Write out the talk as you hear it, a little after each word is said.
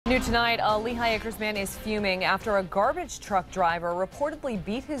New tonight, a Lehigh Acres man is fuming after a garbage truck driver reportedly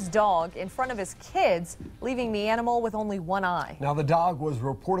beat his dog in front of his kids, leaving the animal with only one eye. Now, the dog was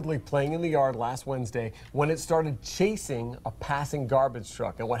reportedly playing in the yard last Wednesday when it started chasing a passing garbage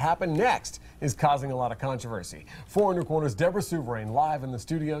truck. And what happened next is causing a lot of controversy. 4 Quarters' Deborah Souverain live in the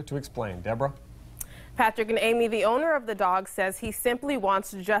studio to explain. Deborah? Patrick and Amy, the owner of the dog, says he simply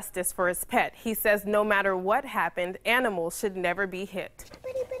wants justice for his pet. He says no matter what happened, animals should never be hit.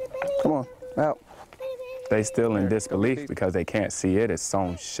 Come on, out. They still in disbelief because they can't see it. It's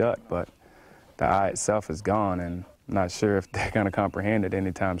sewn shut, but the eye itself is gone, and I'm not sure if they're going to comprehend it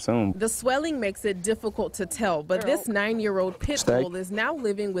anytime soon. The swelling makes it difficult to tell, but this 9-year-old pit bull is now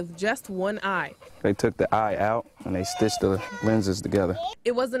living with just one eye. They took the eye out and they stitched the lenses together.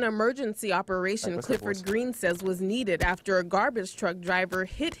 It was an emergency operation Clifford Green says was needed after a garbage truck driver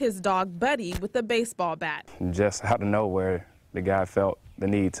hit his dog Buddy with a baseball bat. Just out of nowhere, the guy felt the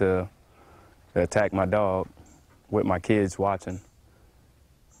need to attack my dog with my kids watching.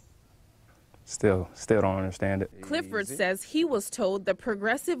 Still don't understand it. Clifford says he was told the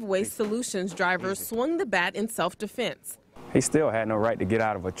Progressive Waste Solutions driver swung the bat in self-defense. He still had no right to get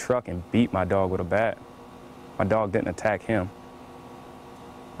out of a truck and beat my dog with a bat. My dog didn't attack him.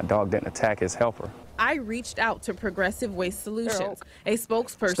 My dog didn't attack his helper. I reached out to Progressive Waste Solutions. A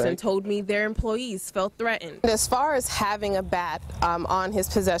spokesperson told me their employees felt threatened. As far as having a bat on his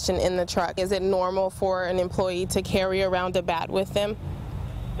possession in the truck, is it normal for an employee to carry around a bat with them?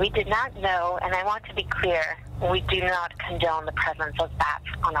 We did not know, and I want to be clear, we do not condone the presence of bats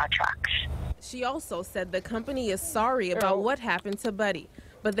on our trucks. She also said the company is sorry about what happened to Buddy,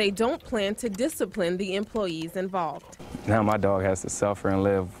 but they don't plan to discipline the employees involved. Now my dog has to suffer and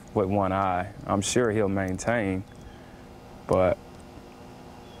live with one eye. I'm sure he'll maintain, but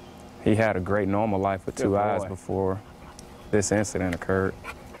he had a great normal life with two eyes before this incident occurred.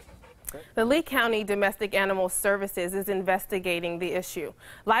 The Lee County Domestic Animal Services is investigating the issue.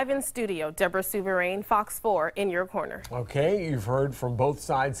 Live in studio, Deborah Souverain, Fox 4, in your corner. Okay, you've heard from both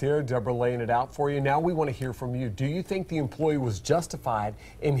sides here. Deborah laying it out for you. Now we want to hear from you. Do you think the employee was justified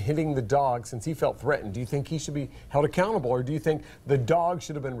in hitting the dog since he felt threatened? Do you think he should be held accountable, or do you think the dog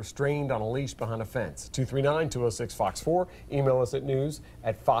should have been restrained on a leash behind a fence? 239-206-FOX4. Email us at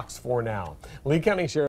news@fox4now. Lee County Sheriff